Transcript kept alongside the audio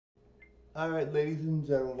All right, ladies and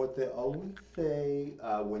gentlemen, what they always say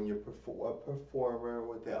when you're a performer,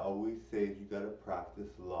 what they always say is you got to practice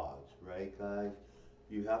lots, right, guys?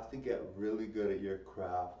 You have to get really good at your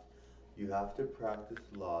craft. You have to practice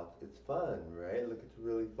lots. It's fun, right? Like, it's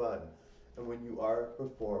really fun. And when you are a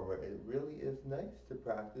performer, it really is nice to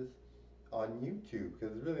practice on YouTube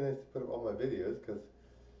because it's really nice to put up all my videos because,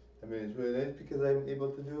 I mean, it's really nice because I'm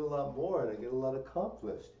able to do a lot more and I get a lot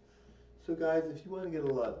accomplished. So, guys, if you want to get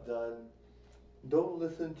a lot done, don't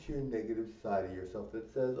listen to your negative side of yourself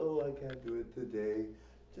that says, oh, I can't do it today.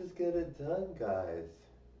 Just get it done, guys.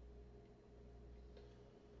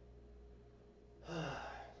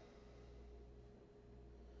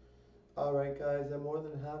 Alright, guys, I'm more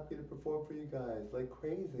than happy to perform for you guys like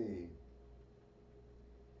crazy.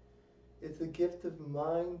 It's a gift of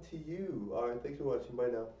mine to you. Alright, thanks for watching. Bye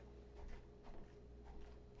now.